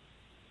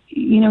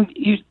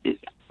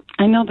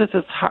 I know this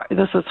is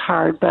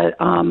hard, but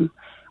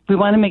we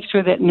want to make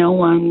sure that no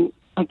one,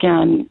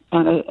 again,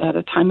 at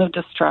a time of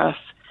distress,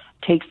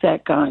 takes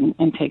that gun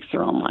and takes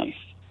their own life.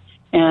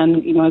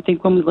 And, I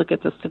think when we look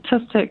at the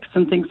statistics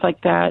and things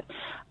like that,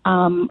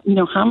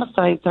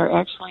 homicides are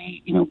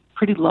actually,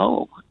 pretty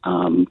low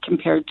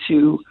compared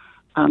to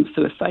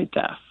suicide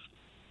deaths.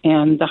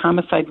 And the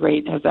homicide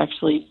rate has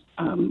actually,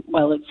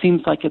 while it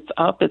seems like it's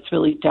up, it's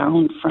really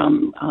down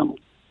from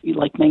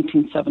like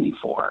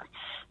 1974.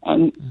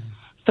 And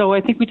so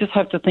I think we just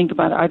have to think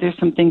about, are there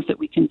some things that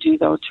we can do,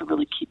 though, to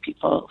really keep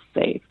people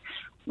safe?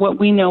 What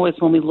we know is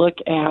when we look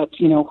at,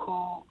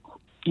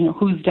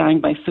 who's dying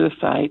by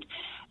suicide,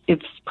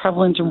 it's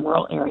prevalent in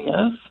rural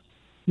areas,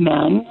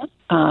 men,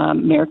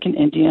 American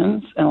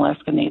Indians, and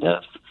Alaska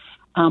Natives.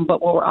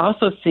 But what we're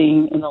also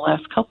seeing in the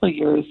last couple of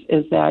years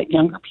is that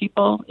younger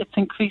people, it's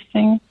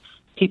increasing,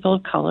 people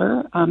of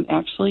color,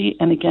 actually,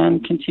 and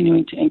again,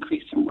 continuing to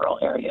increase in rural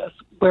areas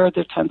where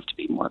there tends to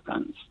be more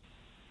guns.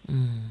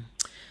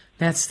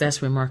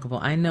 That's remarkable.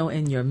 I know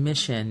in your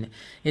mission,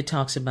 it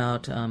talks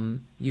about,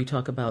 you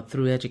talk about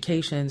through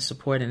education,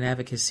 support, and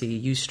advocacy,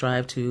 you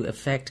strive to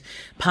effect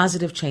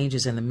positive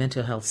changes in the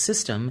mental health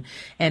system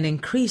and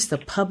increase the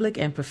public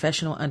and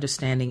professional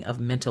understanding of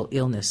mental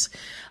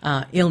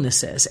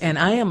illnesses. And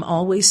I am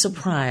always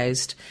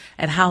surprised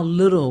at how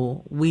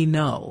little we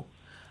know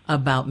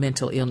about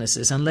mental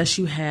illnesses, unless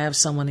you have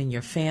someone in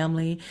your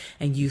family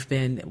and you've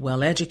been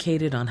well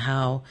educated on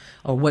how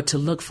or what to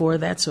look for,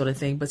 that sort of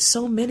thing. But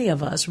so many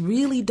of us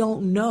really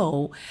don't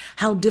know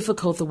how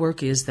difficult the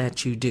work is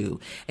that you do,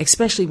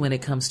 especially when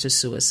it comes to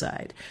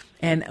suicide.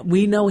 And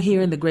we know here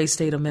in the great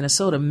state of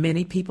Minnesota,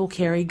 many people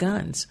carry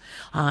guns,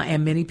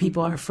 and many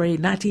people are afraid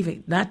not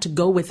to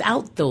go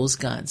without those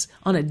guns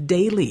on a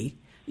daily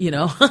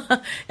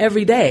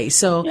every day.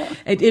 So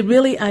it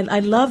really, I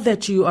love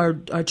that you are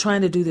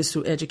trying to do this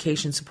through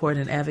education, support,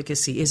 and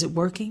advocacy. Is it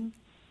working?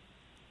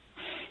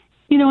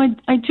 You know,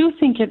 I do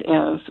think it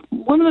is.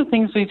 One of the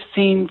things we've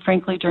seen,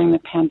 frankly, during the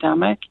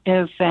pandemic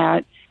is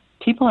that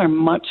people are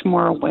much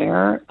more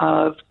aware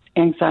of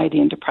anxiety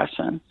and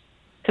depression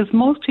because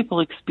most people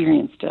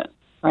experienced it,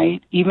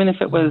 right? Even if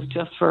it was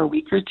just for a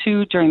week or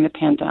two during the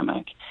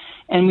pandemic.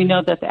 And we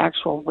know that the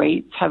actual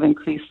rates have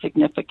increased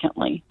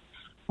significantly.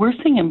 We're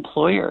seeing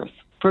employers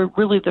for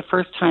really the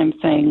first time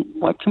saying,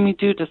 what can we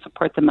do to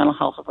support the mental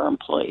health of our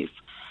employees?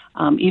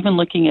 Even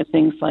looking at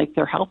things like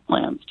their health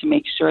plans to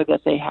make sure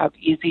that they have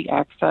easy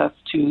access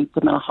to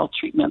the mental health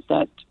treatment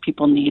that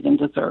people need and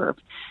deserve.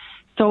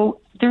 So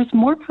there's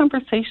more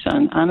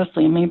conversation,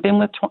 honestly. I mean, I've been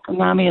with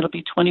NAMI, it'll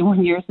be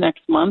 21 years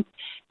next month,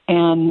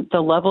 and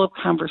the level of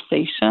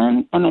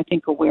conversation and I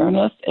think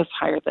awareness is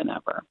higher than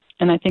ever.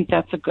 And I think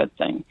that's a good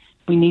thing.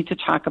 We need to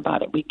talk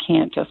about it. We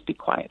can't just be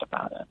quiet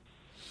about it.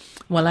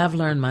 Well, I've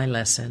learned my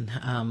lesson.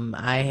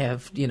 I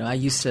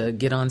used to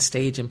get on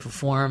stage and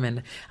perform,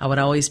 and I would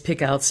always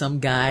pick out some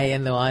guy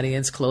in the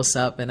audience close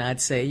up, and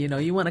I'd say,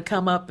 you want to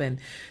come up and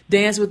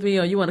dance with me,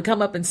 or you want to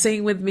come up and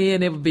sing with me,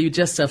 and it would be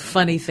just a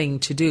funny thing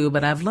to do.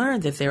 But I've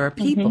learned that there are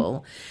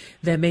people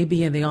that may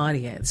be in the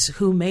audience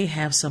who may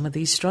have some of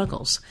these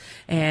struggles.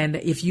 And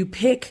if you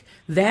pick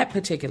that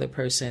particular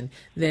person,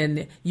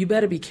 then you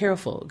better be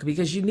careful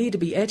because you need to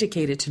be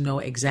educated to know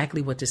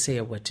exactly what to say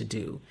or what to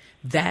do.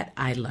 That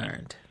I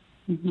learned.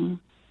 Mm-hmm.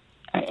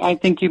 I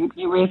think you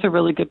raise a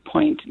really good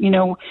point. You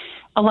know,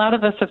 a lot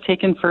of us have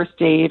taken first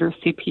aid or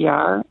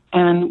CPR,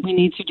 and we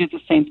need to do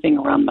the same thing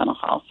around mental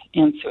health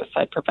and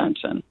suicide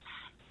prevention.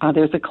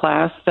 There's a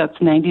class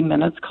that's 90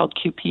 minutes called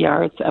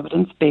QPR. It's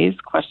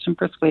evidence-based, question,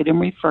 persuade,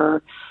 and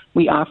refer.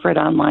 We offer it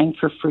online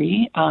for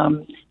free,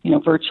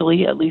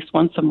 virtually at least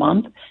once a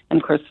month. And,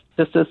 of course,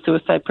 this is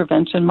Suicide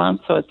Prevention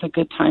Month, so it's a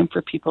good time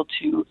for people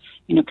to,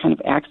 kind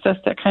of access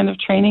that kind of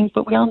training.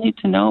 But we all need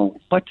to know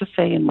what to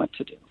say and what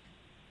to do.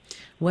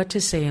 What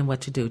to say and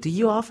what to do. Do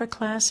you offer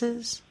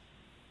classes?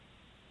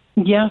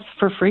 Yes,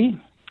 for free.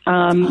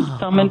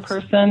 Some in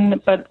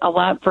person, but a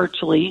lot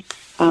virtually,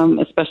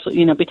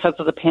 especially, because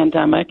of the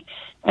pandemic.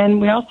 And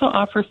we also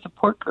offer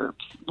support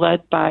groups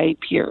led by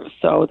peers.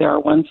 So there are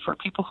ones for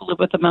people who live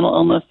with a mental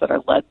illness that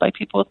are led by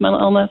people with mental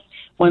illness,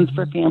 ones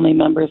for family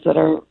members that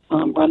are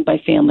run by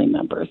family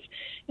members.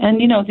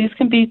 And, these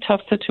can be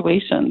tough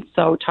situations.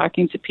 So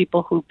talking to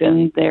people who've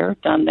been there,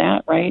 done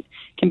that, right,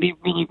 can be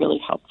really,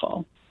 really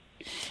helpful.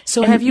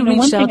 So have you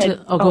reached out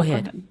to... Go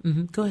ahead.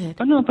 Mm-hmm. Go ahead.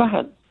 Oh, no, go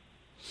ahead.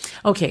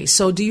 Okay,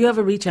 so do you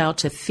ever reach out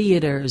to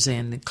theaters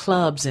and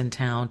clubs in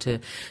town to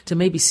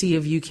maybe see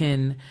if you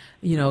can,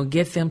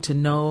 get them to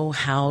know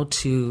how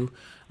to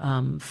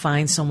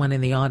find someone in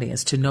the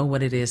audience, to know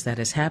what it is that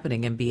is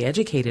happening and be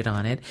educated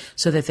on it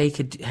so that they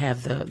could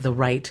have the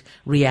right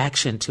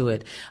reaction to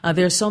it?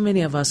 There are so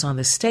many of us on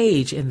the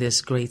stage in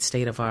this great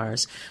state of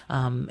ours,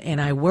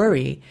 and I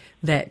worry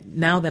that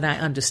now that I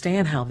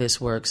understand how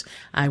this works,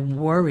 I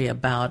worry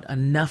about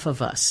enough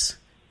of us,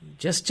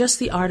 just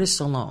the artists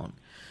alone,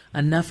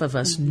 enough of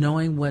us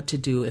knowing what to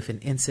do if an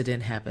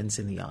incident happens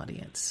in the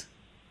audience.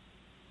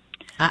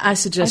 I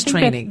suggest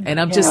training, and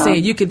I'm just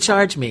saying you can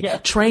charge me.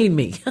 Yes. Train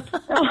me.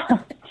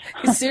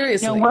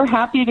 Seriously. We're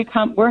happy to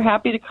come. We're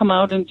happy to come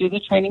out and do the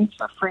trainings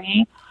for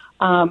free.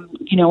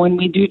 When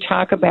we do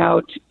talk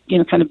about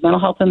kind of mental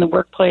health in the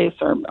workplace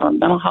or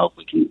mental health,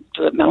 we can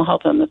do it mental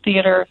health in the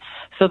theater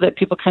so that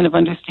people kind of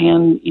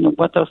understand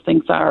what those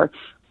things are.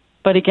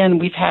 But again,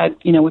 we've had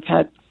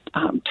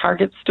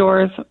Target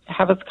stores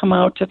have us come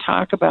out to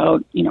talk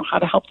about, how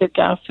to help their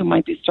guests who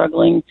might be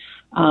struggling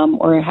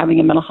or having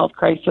a mental health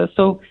crisis.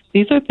 So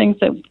these are things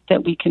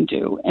that we can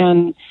do.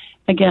 And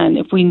again,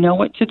 if we know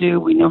what to do,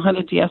 we know how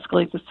to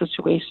de-escalate the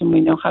situation, we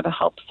know how to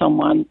help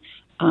someone,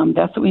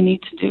 that's what we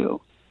need to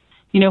do.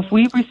 If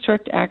we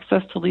restrict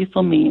access to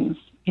lethal means,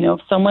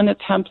 if someone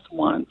attempts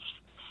once,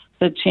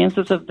 the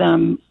chances of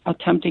them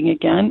attempting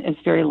again is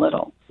very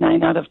little.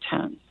 9 out of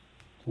 10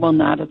 will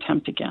not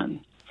attempt again.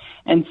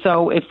 And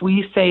so if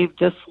we save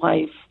this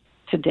life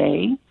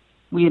today,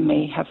 we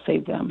may have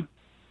saved them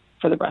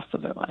for the rest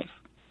of their life.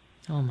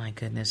 Oh, my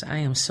goodness. I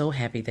am so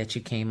happy that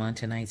you came on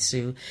tonight,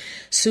 Sue.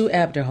 Sue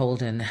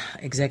Abderholden,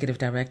 Executive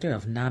Director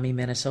of NAMI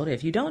Minnesota.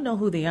 If you don't know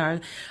who they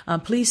are,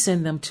 please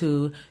send them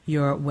to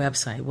your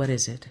website. What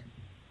is it?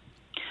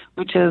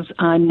 Which is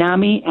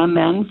NAMIMN.org.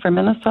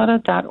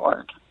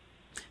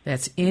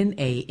 That's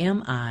NAMIMN.org.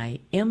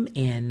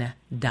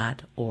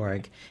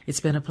 It's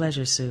been a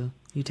pleasure, Sue.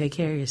 You take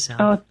care of yourself.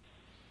 Oh,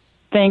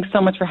 thanks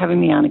so much for having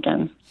me on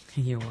again.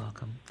 You're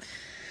welcome.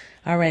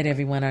 All right,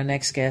 everyone. Our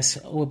next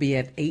guest will be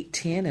at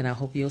 8:10, and I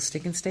hope you'll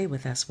stick and stay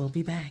with us. We'll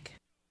be back.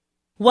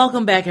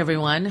 Welcome back,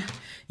 everyone.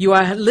 You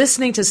are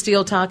listening to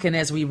Steel Talking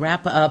as we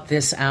wrap up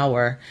this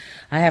hour.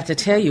 I have to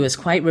tell you, it's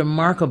quite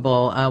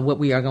remarkable what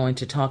we are going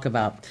to talk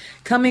about.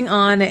 Coming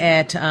on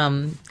at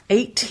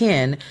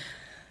 8:10,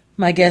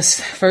 my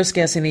first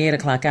guest in the 8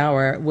 o'clock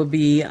hour will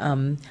be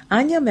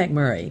Anya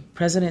McMurray,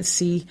 President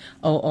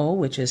COO,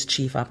 which is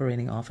Chief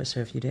Operating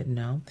Officer, if you didn't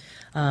know.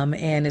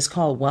 And it's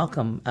called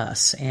Welcome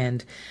Us.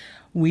 And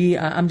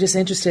I'm just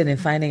interested in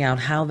finding out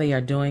how they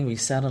are doing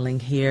resettling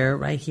here,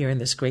 right here in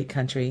this great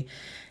country.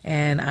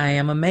 And I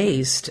am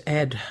amazed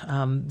at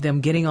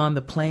them getting on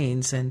the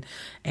planes and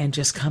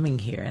just coming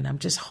here. And I'm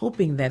just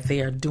hoping that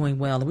they are doing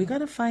well. And we're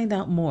going to find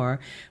out more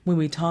when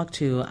we talk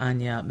to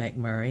Anya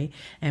McMurray.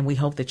 And we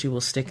hope that you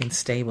will stick and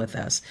stay with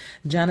us.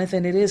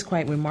 Jonathan, it is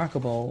quite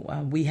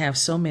remarkable. We have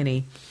so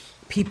many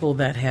people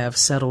that have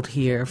settled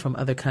here from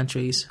other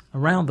countries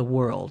around the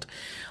world.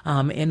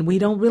 And we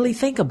don't really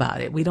think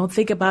about it. We don't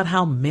think about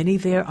how many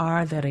there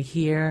are that are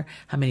here,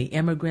 how many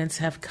immigrants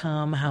have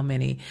come, how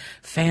many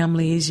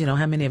families,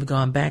 how many have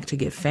gone back to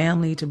get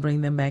family to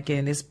bring them back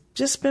in. It's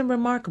just been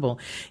remarkable.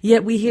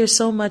 Yet we hear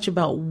so much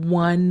about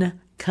one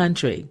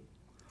country.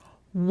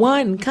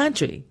 One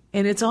country.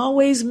 And it's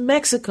always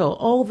Mexico.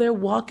 Oh, they're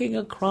walking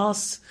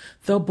across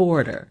the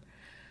border.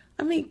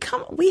 I mean,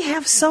 we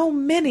have so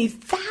many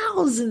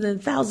thousands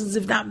and thousands,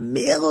 if not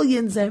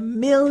millions and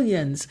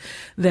millions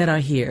that are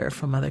here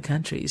from other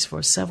countries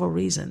for several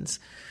reasons.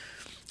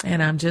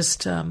 And I'm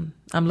just, I'm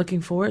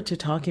looking forward to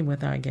talking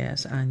with our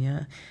guest,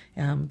 Anya,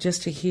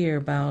 just to hear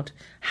about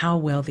how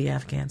well the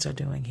Afghans are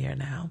doing here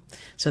now.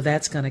 So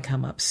that's going to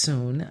come up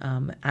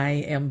soon. I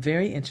am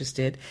very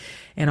interested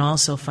in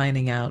also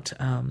finding out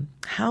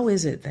how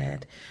is it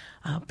that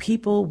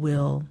people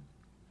will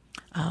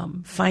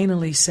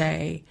finally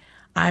say,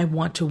 I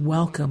want to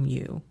welcome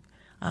you.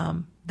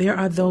 There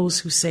are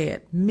those who say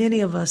it. Many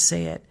of us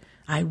say it.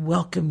 I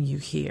welcome you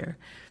here.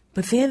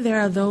 But then there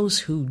are those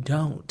who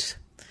don't.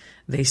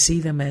 They see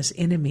them as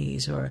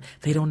enemies or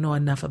they don't know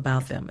enough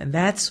about them. And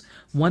that's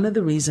one of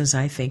the reasons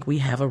I think we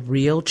have a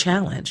real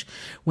challenge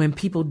when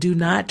people do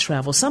not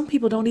travel. Some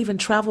people don't even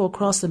travel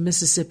across the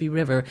Mississippi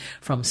River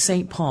from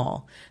St.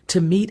 Paul to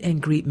meet and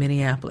greet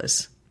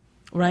Minneapolis,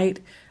 right?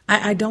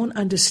 I don't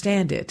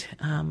understand it.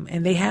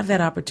 And they have that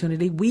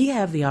opportunity. We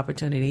have the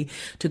opportunity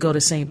to go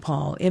to St.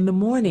 Paul in the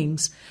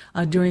mornings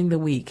during the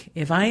week.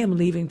 If I am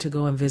leaving to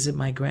go and visit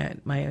my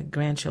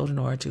grandchildren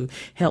or to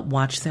help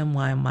watch them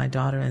while my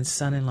daughter and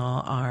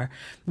son-in-law are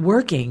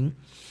working,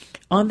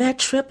 on that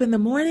trip in the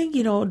morning,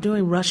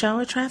 during rush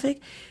hour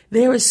traffic,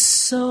 there is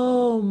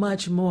so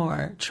much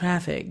more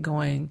traffic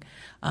going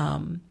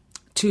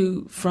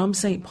from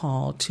St.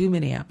 Paul to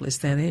Minneapolis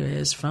than there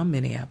is from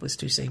Minneapolis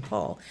to St.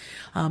 Paul.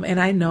 And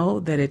I know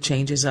that it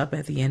changes up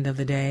at the end of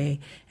the day,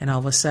 and all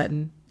of a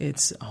sudden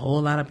it's a whole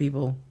lot of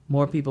people,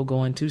 more people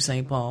going to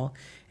St. Paul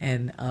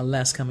and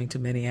less coming to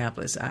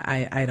Minneapolis.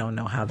 I don't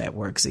know how that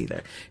works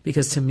either,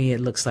 because to me it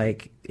looks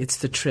like it's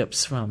the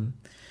trips from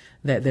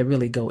that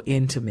really go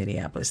into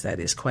Minneapolis that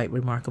is quite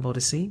remarkable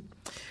to see.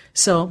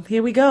 So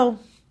here we go.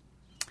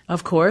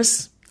 Of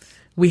course,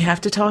 we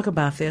have to talk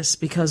about this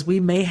because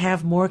we may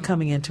have more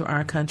coming into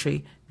our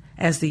country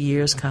as the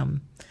years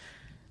come.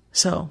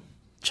 So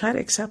try to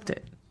accept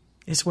it.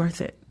 It's worth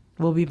it.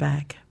 We'll be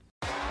back.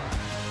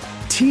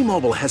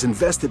 T-Mobile has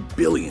invested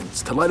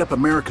billions to light up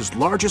America's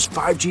largest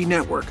 5G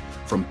network,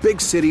 from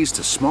big cities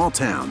to small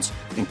towns,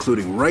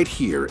 including right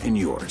here in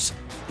yours.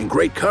 And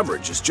great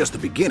coverage is just the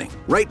beginning.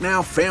 Right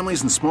now,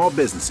 families and small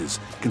businesses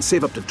can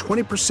save up to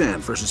 20%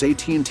 versus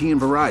AT&T and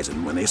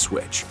Verizon when they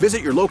switch.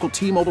 Visit your local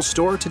T-Mobile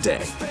store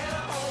today.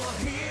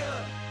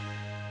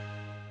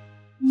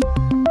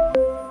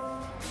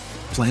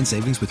 Plan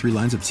savings with 3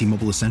 lines of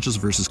T-Mobile Essentials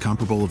versus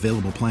comparable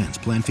available plans.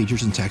 Plan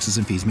features and taxes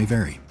and fees may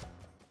vary.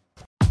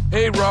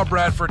 Hey, Rob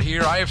Bradford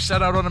here. I have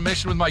set out on a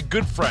mission with my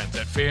good friends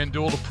at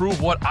FanDuel to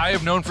prove what I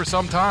have known for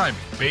some time.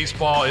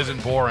 Baseball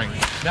isn't boring.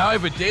 Now I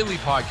have a daily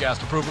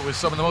podcast to prove it with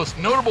some of the most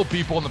notable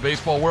people in the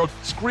baseball world,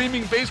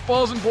 screaming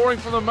baseball isn't boring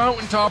from the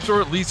mountaintops,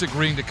 or at least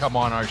agreeing to come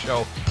on our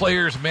show.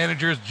 Players,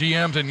 managers,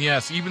 GMs, and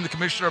yes, even the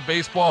commissioner of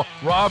baseball,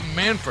 Rob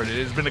Manfred.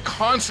 It has been a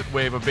constant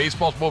wave of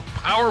baseball's most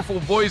powerful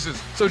voices.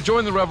 So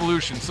join the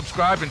revolution.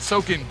 Subscribe and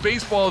soak in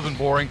Baseball Isn't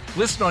Boring.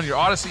 Listen on your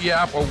Odyssey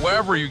app or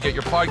wherever you get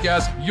your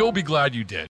podcasts. You'll be glad you did.